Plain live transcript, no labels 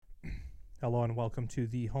Hello and welcome to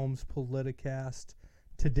the Holmes Politicast.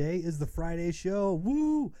 Today is the Friday show.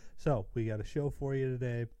 Woo! So we got a show for you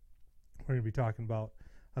today. We're going to be talking about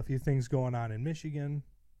a few things going on in Michigan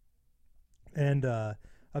and a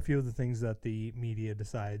few of the things that the media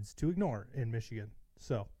decides to ignore in Michigan.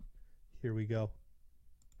 So here we go.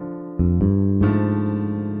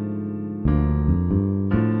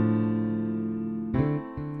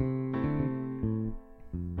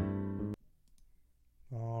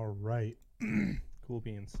 All right. Cool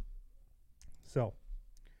beans. So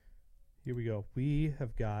here we go. We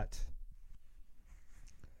have got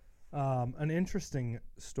an interesting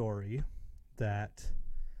story that,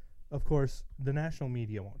 of course, the national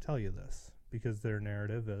media won't tell you this because their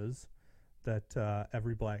narrative is that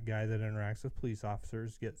every black guy that interacts with police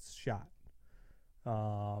officers gets shot.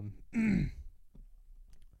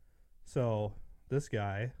 So this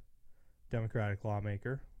guy, Democratic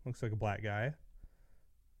lawmaker, looks like a black guy.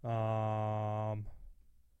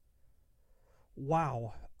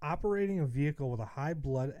 Wow. Operating a vehicle with a high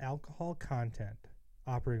blood alcohol content,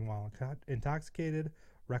 operating while intoxicated,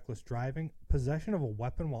 reckless driving, possession of a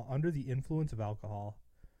weapon while under the influence of alcohol.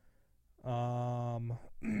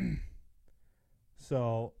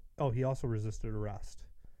 He also resisted arrest.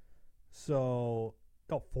 So,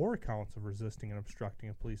 4 counts of resisting and obstructing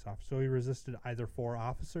a police officer. So he resisted either 4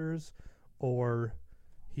 officers or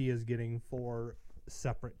he is getting 4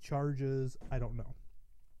 separate charges. I don't know.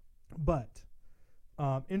 But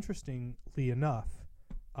interestingly enough,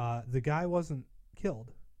 the guy wasn't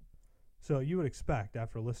killed. So you would expect,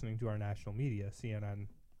 after listening to our national media, CNN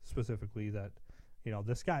specifically, that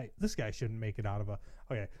this guy shouldn't make it out of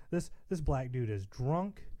this black dude is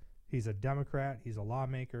drunk. He's a Democrat. He's a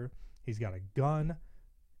lawmaker. He's got a gun.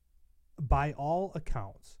 By all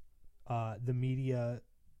accounts, from the media,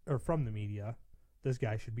 this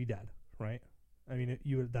guy should be dead, right? I mean,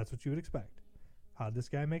 that's what you would expect. How'd this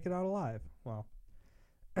guy make it out alive? Well,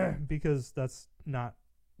 because that's not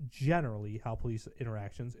generally how police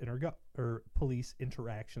interactions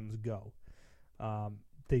go.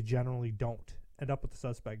 They generally don't end up with the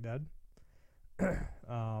suspect dead,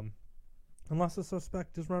 unless the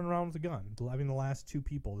suspect is running around with a gun. I mean, the last 2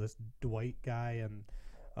 people, this Dwight guy and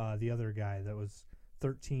the other guy that was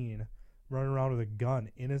 13, running around with a gun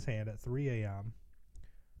in his hand at 3 a.m.,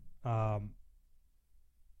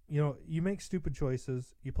 you make stupid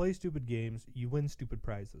choices, you play stupid games, you win stupid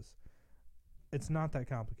prizes. It's not that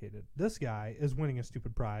complicated. This guy is winning a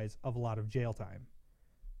stupid prize of a lot of jail time.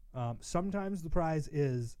 Sometimes the prize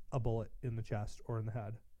is a bullet in the chest or in the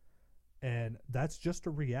head. And that's just a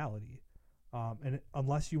reality. And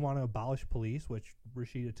unless you want to abolish police, which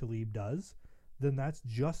Rashida Tlaib does, then that's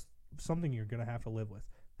just something you're going to have to live with.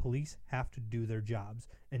 Police have to do their jobs.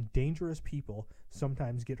 And dangerous people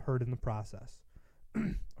sometimes get hurt in the process.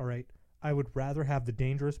 All right, I would rather have the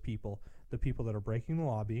dangerous people, the people that are breaking the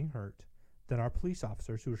law, being hurt, than our police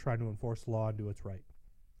officers who are trying to enforce the law and do what's right.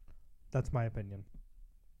 That's my opinion.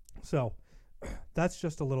 So that's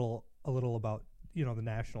just a little about the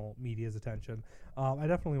national media's attention. I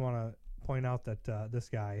definitely want to point out that this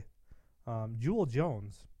guy, Jewel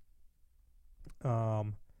Jones,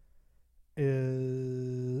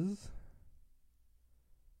 is.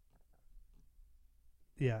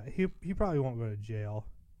 Yeah, he probably won't go to jail.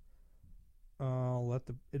 Let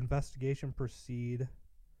the investigation proceed.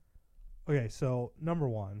 Okay, so number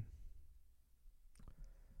 1.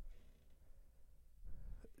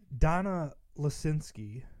 Donna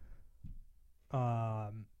Lisinski.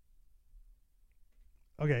 At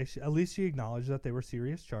least she acknowledged that they were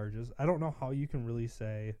serious charges. I don't know how you can really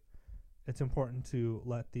say it's important to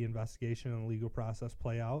let the investigation and legal process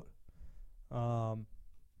play out.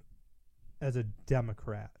 As a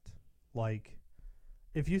Democrat,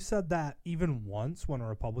 if you said that even once when a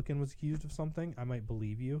Republican was accused of something, I might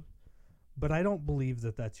believe you, but I don't believe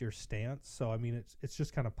that that's your stance. So I mean, it's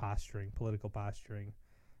just kind of political posturing,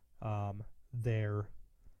 there.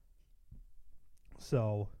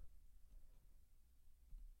 So,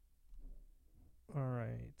 all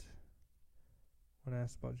right. When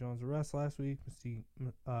asked about Jones' arrest last week,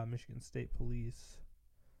 Michigan State Police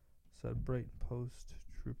said Brighton Post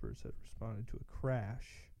troopers had responded to a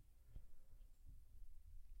crash.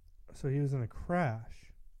 So he was in a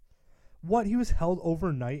crash. What? He was held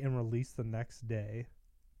overnight and released the next day?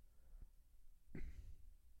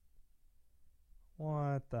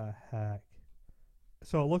 What the heck?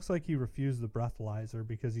 So it looks like he refused the breathalyzer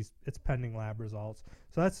because it's pending lab results.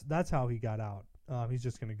 So that's how he got out. He's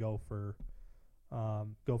just gonna go for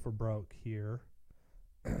broke here.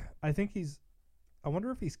 I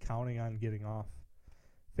wonder if he's counting on getting off.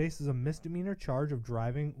 Faces a misdemeanor charge of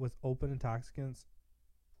driving with open intoxicants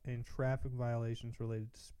and traffic violations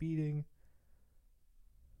related to speeding.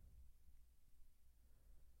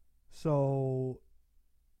 So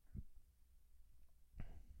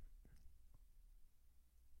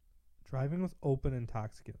driving with open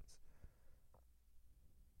intoxicants.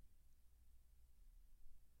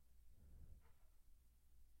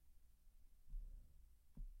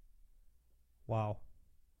 Wow.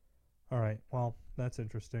 All right. Well, that's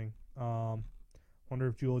interesting. Wonder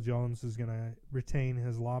if Jewel Jones is going to retain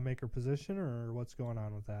his lawmaker position or what's going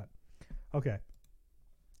on with that. Okay.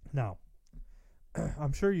 Now,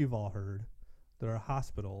 I'm sure you've all heard that our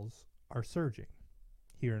hospitals are surging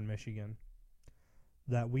here in Michigan,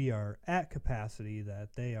 that we are at capacity,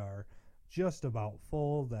 that they are just about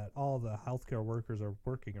full, that all the healthcare workers are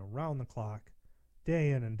working around the clock,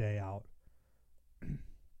 day in and day out.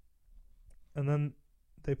 And then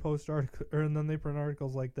they post and then they print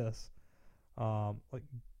articles like this.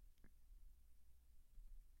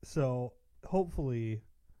 So hopefully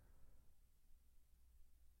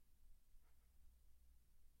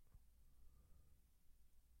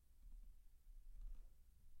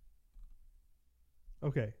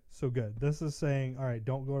okay, so good. This is saying, all right,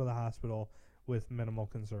 don't go to the hospital with minimal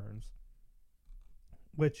concerns,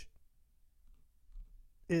 which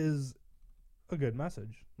is a good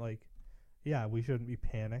message. Like, yeah, we shouldn't be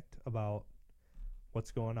panicked about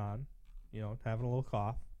what's going on. You know, having a little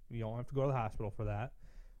cough. You don't have to go to the hospital for that.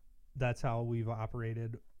 That's how we've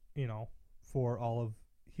operated, you know, for all of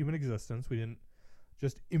human existence. We didn't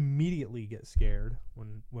just immediately get scared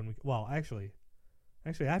when we, well, actually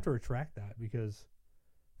I have to retract that, because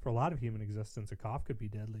for a lot of human existence, a cough could be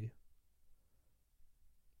deadly.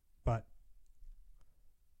 But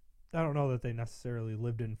I don't know that they necessarily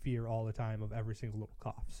lived in fear all the time of every single little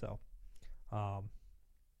cough. So,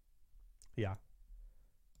 yeah.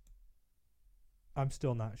 I'm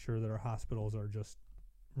still not sure that our hospitals are just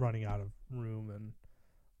running out of room and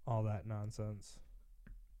all that nonsense.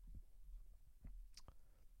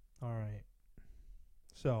 All right.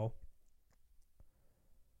 So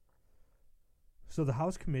the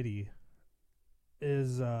House committee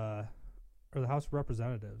is, or the House of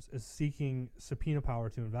Representatives is seeking subpoena power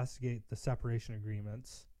to investigate the separation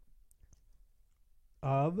agreements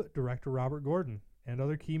of Director Robert Gordon and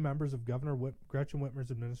other key members of Governor Gretchen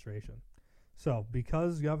Whitmer's administration. So,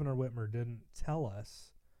 because Governor Whitmer didn't tell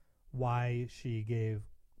us why she gave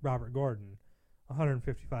Robert Gordon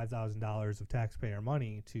 $155,000 of taxpayer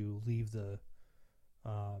money to leave the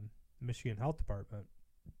Michigan Health Department,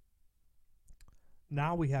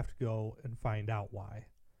 now we have to go and find out why.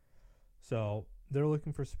 So, they're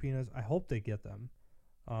looking for subpoenas. I hope they get them.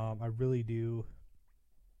 I really do.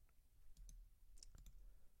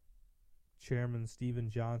 Chairman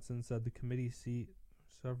Stephen Johnson said the committee see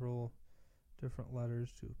several different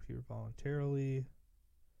letters to appear voluntarily.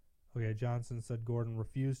 Okay, Johnson said Gordon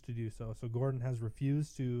refused to do so. So Gordon has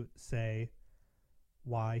refused to say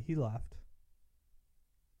why he left.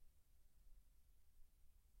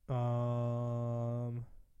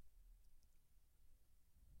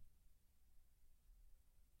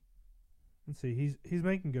 Let's see. He's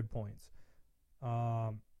making good points.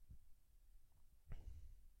 I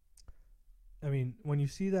mean, when you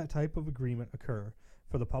see that type of agreement occur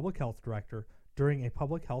for the public health director during a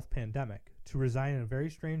public health pandemic to resign in a very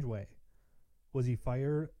strange way, was he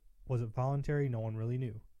fired? Was it voluntary? No one really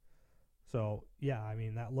knew. So, yeah, I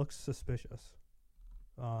mean, that looks suspicious.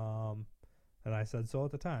 And I said so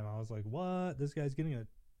at the time. I was like, what? This guy's getting a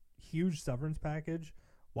huge severance package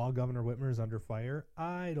while Governor Whitmer is under fire?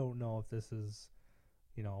 I don't know if this is,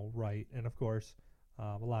 you know, right. And, of course,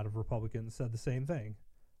 a lot of Republicans said the same thing.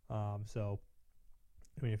 So,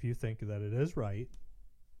 I mean, if you think that it is right,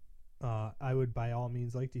 I would by all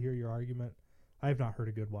means like to hear your argument. I have not heard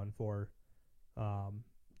a good one for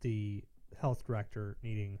the health director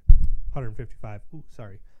needing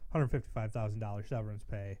 $155,000 severance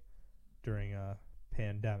pay during a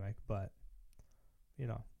pandemic, but you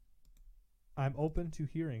know, I'm open to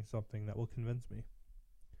hearing something that will convince me.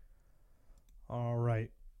 All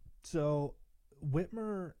right. So,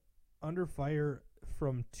 Whitmer under fire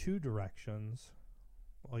from two directions.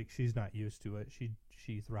 Like, she's not used to it. She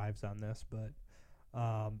thrives on this, but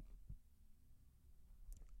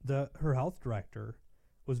her health director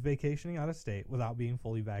was vacationing out of state without being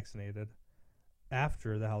fully vaccinated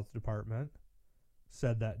after the health department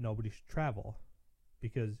said that nobody should travel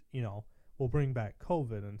because, you know, we'll bring back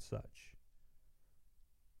COVID and such.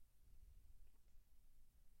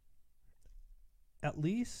 At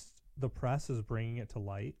least the press is bringing it to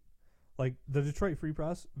light. Like, the Detroit Free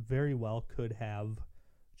Press very well could have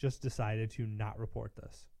just decided to not report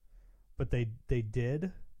this. But they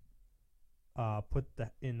did put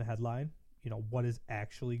in the headline, what is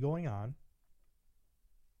actually going on.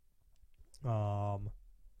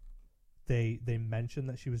 They mentioned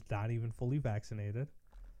that she was not even fully vaccinated.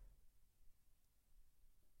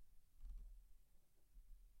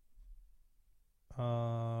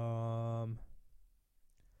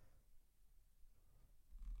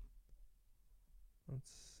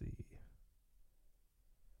 Let's see.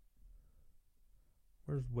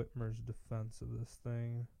 Where's Whitmer's defense of this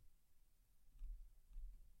thing?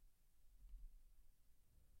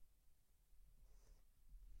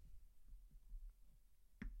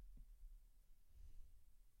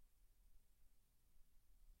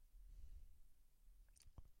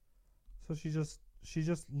 So she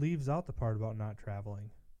just leaves out the part about not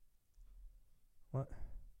traveling. What?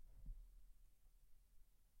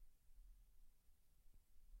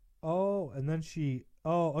 Oh, and then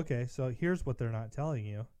okay, so here's what they're not telling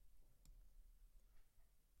you.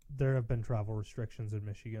 There have been travel restrictions in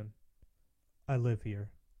Michigan. I live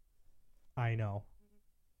here. I know.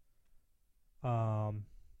 I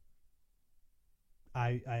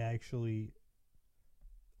actually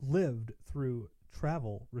lived through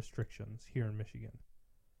travel restrictions here in Michigan.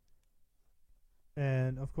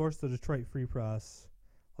 And of course the Detroit Free Press,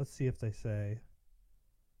 let's see if they say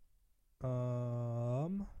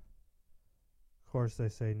of course they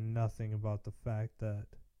say nothing about the fact that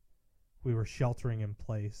we were sheltering in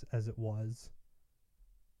place as it was.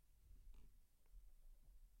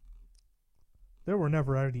 There were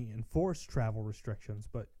never any enforced travel restrictions,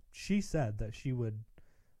 but she said that she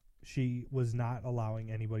was not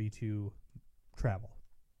allowing anybody to travel.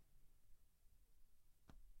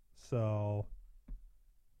 So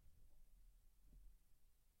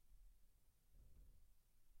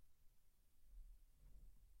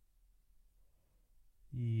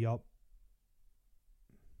yup.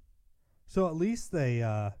 So at least they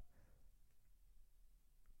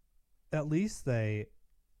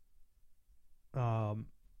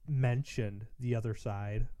mentioned the other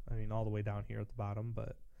side. I mean, all the way down here at the bottom,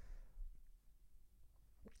 but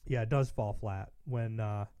yeah, it does fall flat when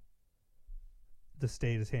the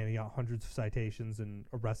state is handing out hundreds of citations and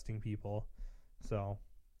arresting people. So,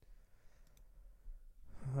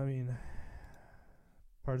 I mean,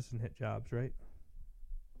 partisan hit jobs, right?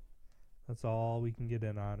 That's all we can get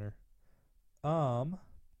in on her.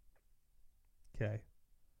 Okay.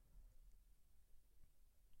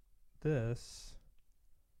 This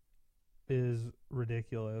is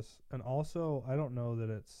ridiculous. And also, I don't know that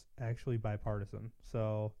it's actually bipartisan.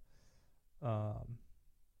 So,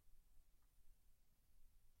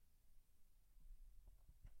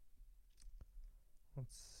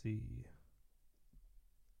 let's see.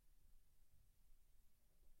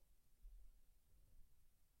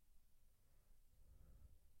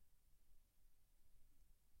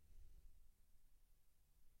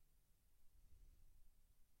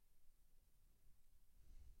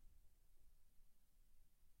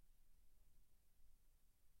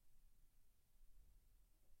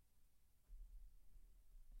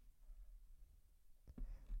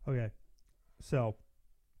 Okay. So,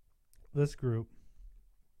 this group,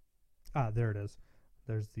 there it is.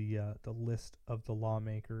 There's the list of the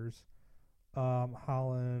lawmakers.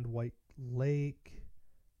 Holland, White Lake,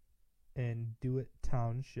 and Dewitt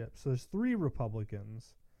Township. So there's 3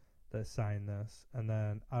 Republicans that signed this, and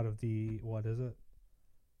then out of the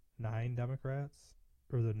 9 Democrats,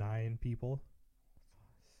 or the 9 people,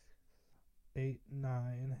 8,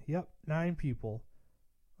 9, yep, 9 people.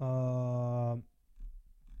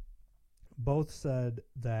 Both said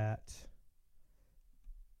that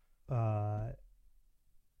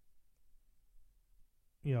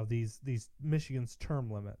these Michigan's term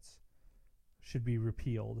limits should be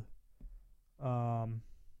repealed. And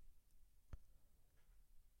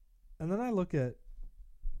then I look at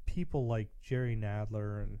people like Jerry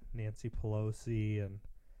Nadler and Nancy Pelosi and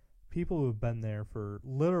people who have been there for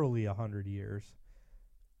literally 100 years.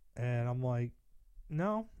 And I'm like,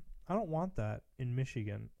 no, I don't want that in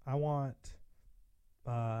Michigan. I want,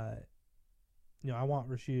 I want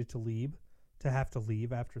Rashida Tlaib to have to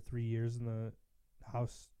leave after 3 years in the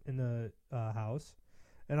House.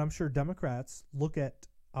 And I'm sure Democrats look at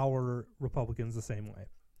our Republicans the same way.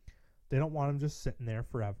 They don't want them just sitting there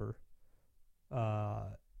forever.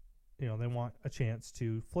 They want a chance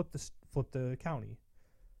to flip the county.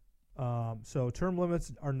 So term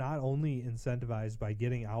limits are not only incentivized by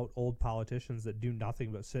getting out old politicians that do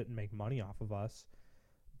nothing but sit and make money off of us,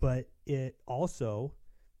 but it also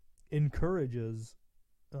encourages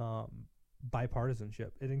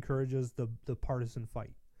bipartisanship. It encourages the partisan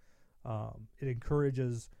fight. It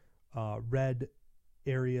encourages red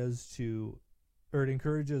areas it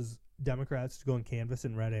encourages Democrats to go and canvass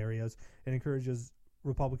in red areas and encourages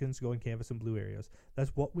Republicans to go and canvass in blue areas.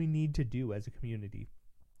 That's what we need to do as a community.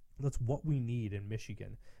 That's what we need in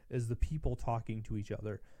Michigan, is the people talking to each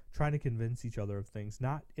other, trying to convince each other of things,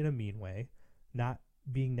 not in a mean way, not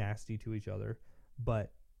being nasty to each other,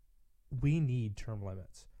 but we need term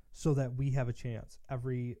limits so that we have a chance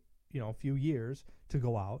every, few years to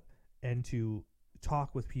go out and to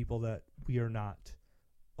talk with people that we are not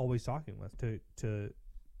always talking with, to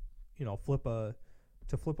flip a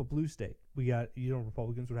blue state. We got,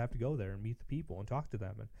 Republicans would have to go there and meet the people and talk to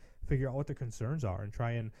them and figure out what their concerns are and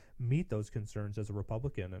try and meet those concerns as a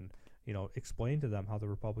Republican and, explain to them how the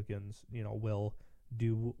Republicans, will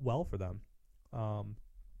do well for them.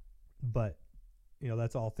 But,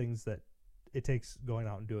 that's all things that it takes going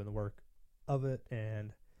out and doing the work of it.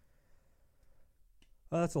 And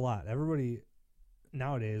that's a lot. Everybody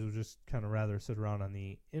nowadays would just kind of rather sit around on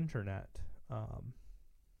the internet,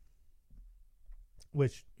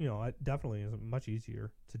 which, it definitely is much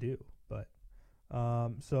easier to do. But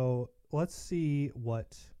so let's see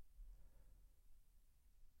what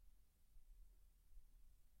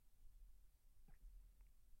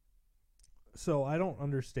so I don't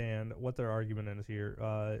understand what their argument is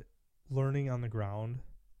here. Learning on the ground.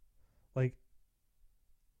 Like,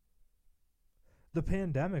 the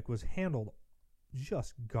pandemic was handled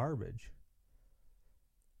just garbage,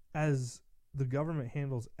 as the government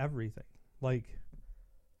handles everything. Like,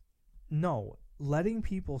 no, letting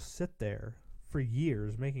people sit there for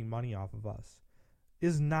years making money off of us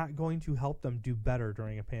is not going to help them do better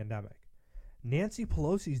during a pandemic. Nancy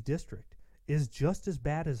Pelosi's district is just as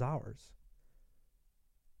bad as ours.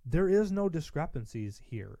 There is no discrepancies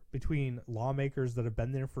here between lawmakers that have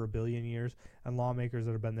been there for 1 billion years and lawmakers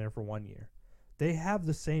that have been there for 1 year. They have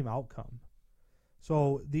the same outcome.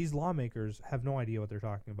 So these lawmakers have no idea what they're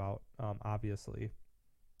talking about, obviously.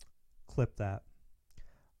 Clip that.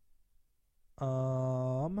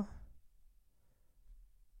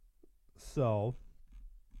 So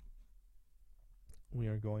we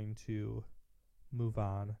are going to move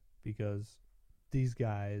on because these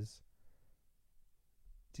guys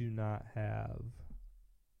do not have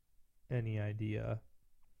any idea.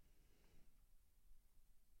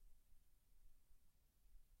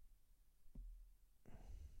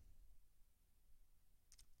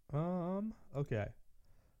 Okay.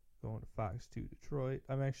 Going to Fox 2 Detroit.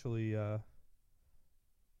 I'm actually, oh,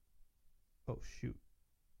 shoot.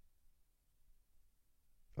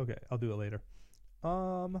 Okay, I'll do it later.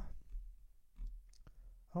 I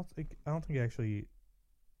don't think I actually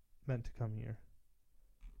meant to come here.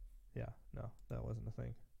 Yeah, no, that wasn't a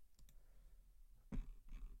thing.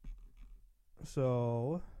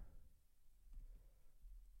 So,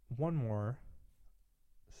 one more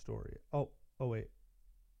story. Oh, wait.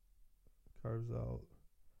 Carves out.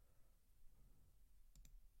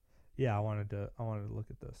 Yeah, I wanted to look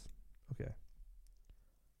at this. Okay.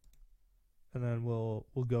 And then we'll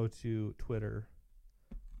go to Twitter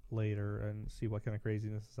later and see what kind of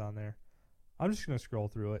craziness is on there. I'm just going to scroll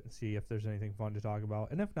through it and see if there's anything fun to talk about.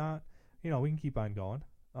 And if not, we can keep on going.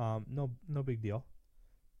 No big deal.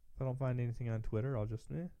 If I don't find anything on Twitter, I'll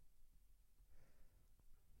just,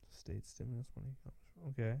 State stimulus money.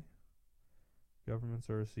 Okay. Governments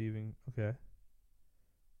are receiving, okay.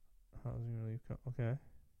 Housing relief, okay.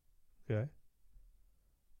 Okay.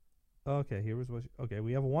 Okay, here was what,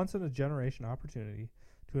 we have a once-in-a-generation opportunity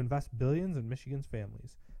to invest billions in Michigan's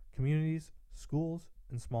families, communities, schools,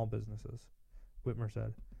 and small businesses, Whitmer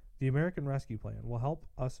said. The American Rescue Plan will help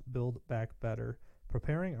us build back better,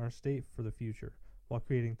 preparing our state for the future, while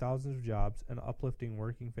creating thousands of jobs and uplifting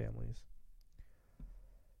working families.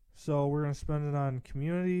 So we're going to spend it on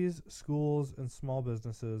communities, schools, and small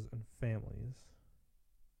businesses and families.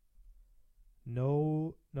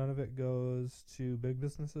 No, none of it goes to big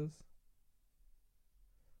businesses,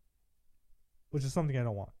 which is something I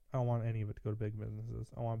don't want. I don't want any of it to go to big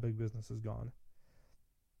businesses. I want big businesses gone.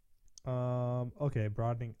 Okay,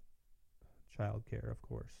 broadening childcare, of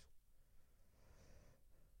course.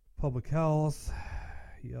 Public health.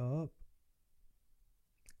 Yup.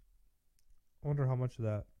 I wonder how much of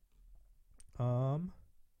that.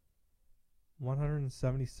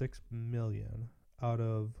 176 million out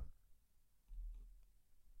of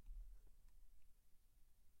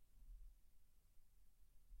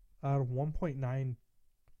 1.9.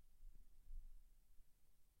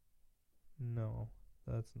 No,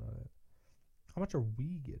 that's not it. How much are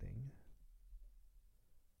we getting?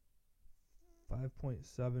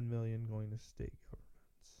 5.7 million going to state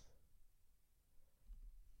governments.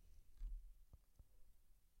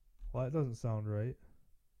 Well, that doesn't sound right.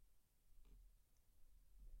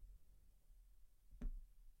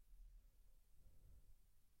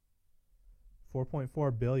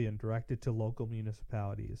 4.4 billion directed to local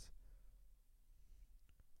municipalities.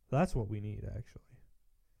 That's what we need, actually.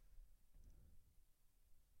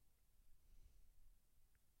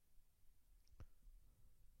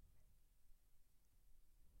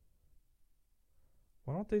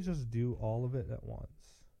 Why don't they just do all of it at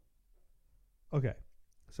once? Okay,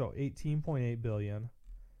 so 18.8 billion,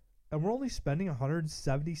 and we're only spending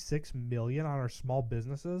 176 million on our small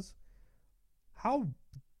businesses. How?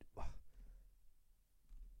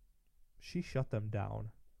 She shut them down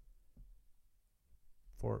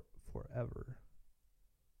for forever.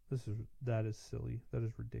 That is silly. That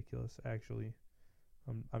is ridiculous. Actually,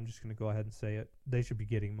 I'm just gonna go ahead and say it. They should be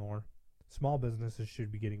getting more. Small businesses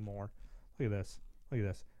should be getting more. Look at this. Look at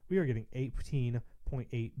this. We are getting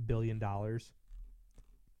 $18.8 billion.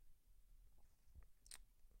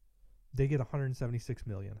 They get 176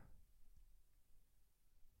 million.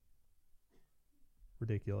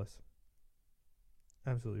 Ridiculous.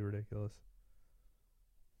 Absolutely ridiculous.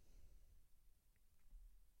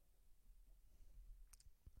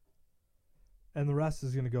 And the rest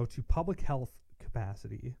is going to go to public health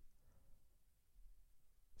capacity.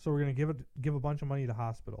 So we're going to give a bunch of money to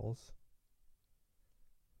hospitals.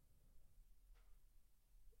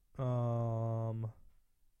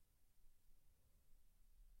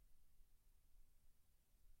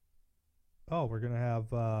 Oh, we're gonna have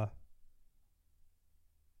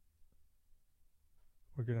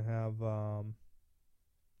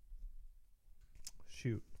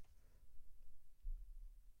shoot.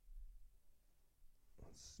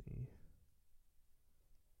 Let's see.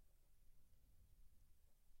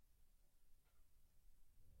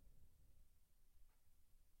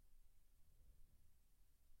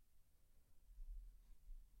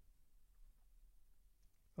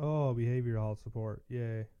 Oh, behavioral health support.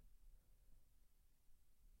 Yay.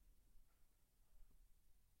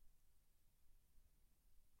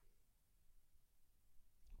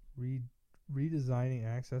 Redesigning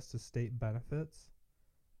access to state benefits.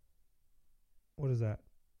 What is that?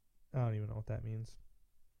 I don't even know what that means.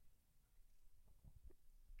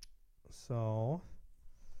 So,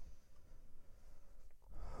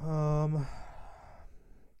 oh,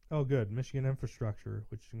 good. Michigan infrastructure,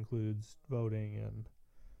 which includes voting and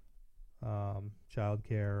child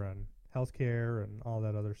care and health care and all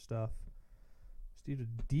that other stuff. Received a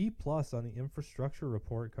D+ on the infrastructure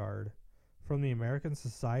report card from the American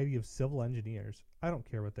Society of Civil Engineers. I don't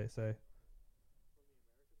care what they say.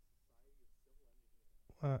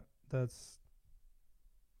 That's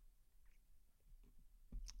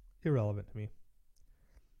irrelevant to me.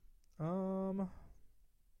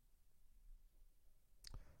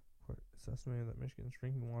 It's estimated that Michigan's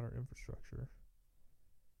drinking water infrastructure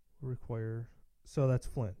will require. So that's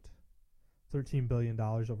Flint. $13 billion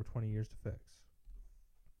over 20 years to fix.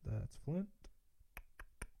 That's Flint.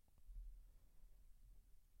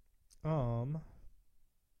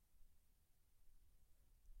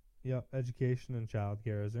 Yep, education and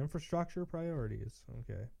childcare as infrastructure priorities.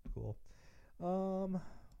 Okay, cool. Well,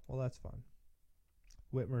 that's fun.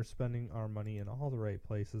 Whitmer's spending our money in all the right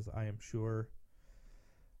places, I am sure.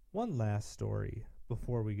 One last story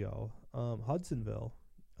before we go. Hudsonville.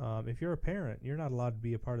 If you're a parent, you're not allowed to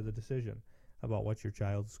be a part of the decision about what your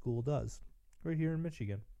child's school does. Right here in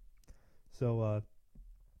Michigan. So,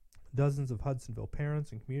 dozens of Hudsonville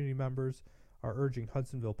parents and community members are urging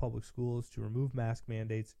Hudsonville Public Schools to remove mask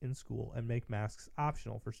mandates in school and make masks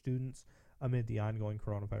optional for students amid the ongoing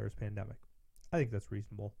coronavirus pandemic. I think that's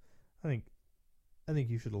reasonable. I think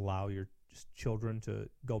you should allow your children to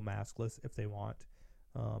go maskless if they want,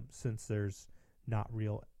 since there's not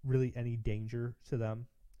really any danger to them.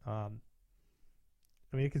 I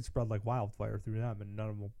mean, it could spread like wildfire through them, and none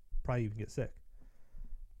of them will probably even get sick.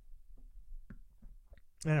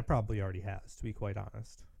 And it probably already has, to be quite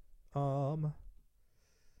honest.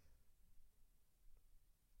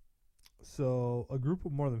 So a group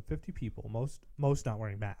of more than 50 people, most not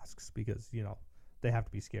wearing masks because, they have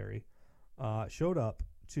to be scary, showed up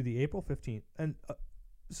to the April 15th. And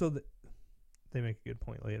they make a good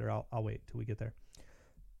point later. I'll wait till we get there.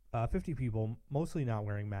 50 people, mostly not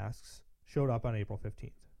wearing masks, showed up on April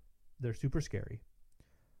 15th. They're super scary.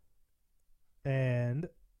 And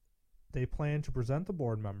they plan to present the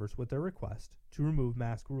board members with their request to remove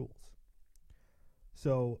mask rules.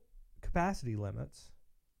 So, capacity limits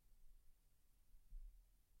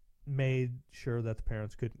made sure that the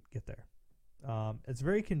parents couldn't get there. It's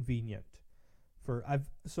very convenient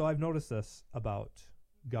I've noticed this about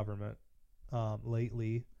government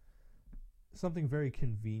lately. Something very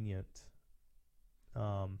convenient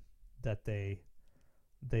that they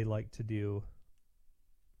like to do.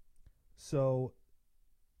 So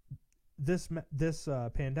this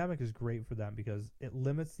pandemic is great for them because it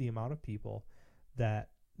limits the amount of people that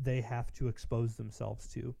they have to expose themselves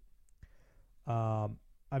to.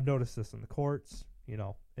 I've noticed this in the courts. In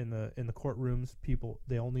the courtrooms,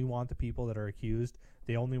 they only want the people that are accused.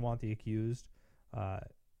 They only want the accused.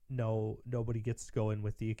 Nobody gets to go in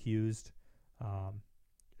with the accused,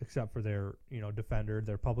 except for their defender,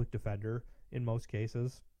 their public defender in most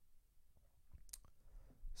cases.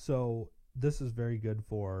 So this is very good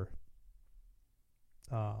for,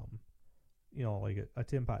 like a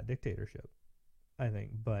Tin Pot dictatorship, I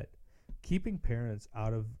think. But keeping parents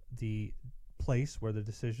out of the place where the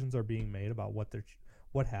decisions are being made about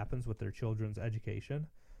what happens with their children's education,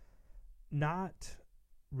 not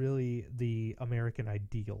really the American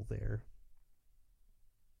ideal there.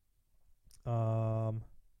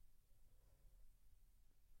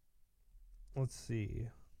 Let's see.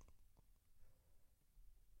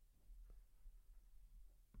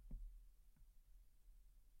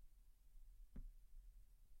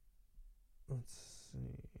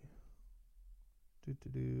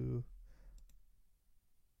 Do.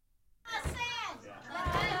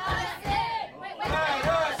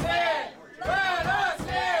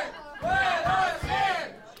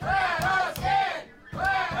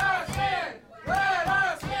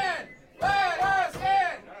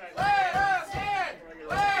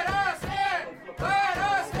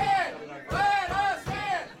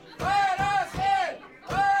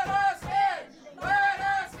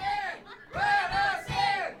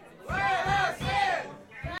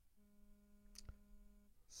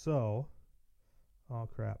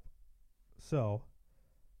 So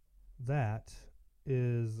that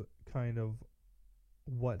is kind of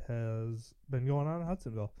what has been going on in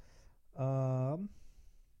Hudsonville.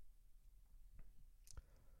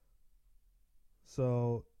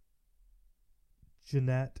 So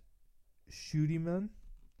Jeanette Schudeman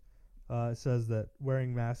says that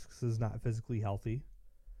wearing masks is not physically healthy,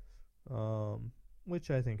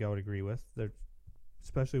 which I think I would agree with.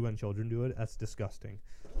 Especially when children do it, that's disgusting.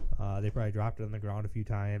 They probably dropped it on the ground a few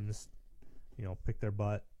times, picked their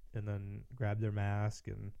butt and then grabbed their mask,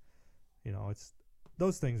 and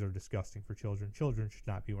those things are disgusting for children. Children should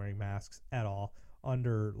not be wearing masks at all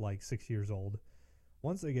under like 6 years old.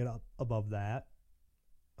 Once they get up above that,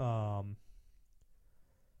 I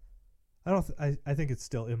think it's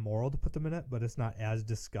still immoral to put them in it, but it's not as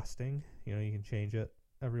disgusting. You can change it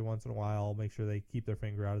every once in a while. Make sure they keep their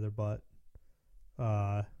finger out of their butt.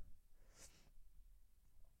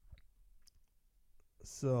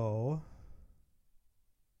 So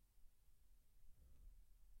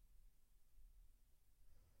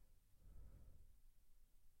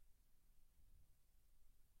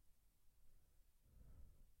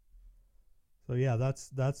yeah,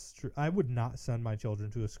 that's true. I would not send my children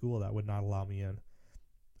to a school that would not allow me in.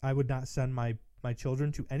 I would not send my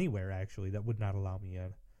children to anywhere actually that would not allow me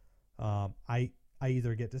in. I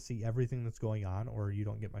either get to see everything that's going on, or you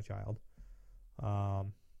don't get my child.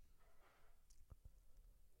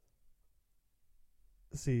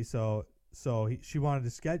 She wanted to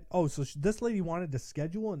schedule. This lady wanted to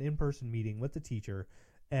schedule an in-person meeting with the teacher,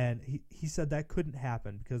 and he said that couldn't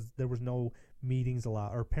happen because there was no meetings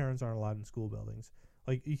allowed, or parents aren't allowed in school buildings.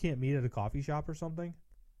 Like, you can't meet at a coffee shop or something.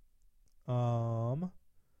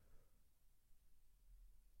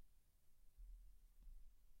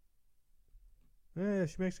 Yeah,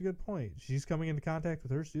 she makes a good point. She's coming into contact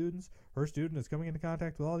with her students. Her student is coming into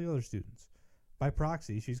contact with all the other students. By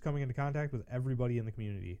proxy, she's coming into contact with everybody in the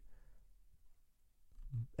community.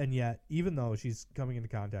 And yet, even though she's coming into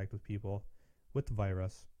contact with people with the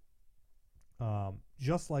virus,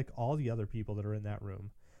 just like all the other people that are in that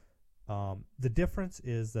room, the difference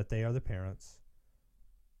is that they are the parents,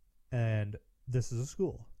 and this is a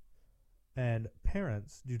school. And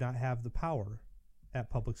parents do not have the power at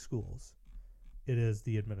public schools. It is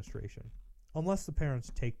the administration. Unless the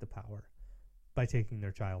parents take the power by taking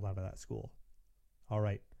their child out of that school. All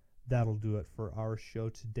right, that'll do it for our show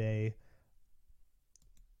today.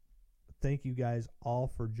 Thank you guys all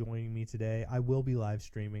for joining me today. I will be live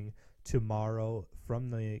streaming tomorrow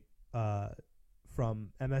from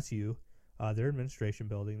MSU, their administration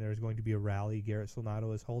building. There's going to be a rally. Garrett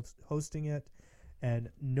Solnato is hosting it, and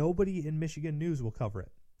nobody in Michigan News will cover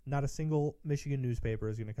it. Not a single Michigan newspaper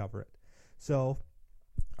is going to cover it. So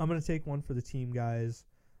I'm going to take one for the team, guys,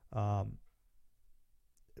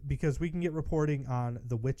 because we can get reporting on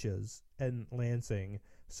the witches in Lansing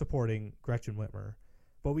supporting Gretchen Whitmer,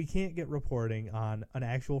 but we can't get reporting on an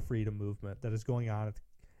actual freedom movement that is going on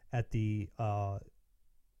at a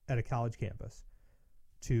college campus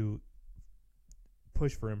to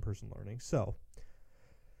push for in-person learning. So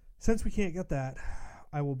since we can't get that,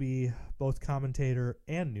 I will be both commentator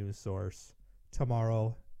and news source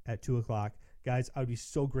tomorrow at 2 o'clock. Guys, I would be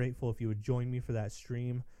so grateful if you would join me for that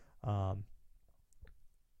stream.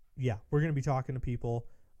 Yeah, we're going to be talking to people.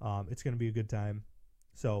 It's going to be a good time.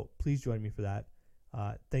 So please join me for that.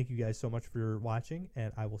 Thank you guys so much for watching,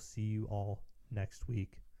 and I will see you all next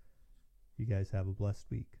week. You guys have a blessed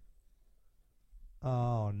week.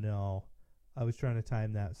 Oh, no. I was trying to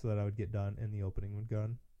time that so that I would get done and the opening would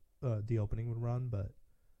run, but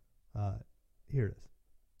here it is.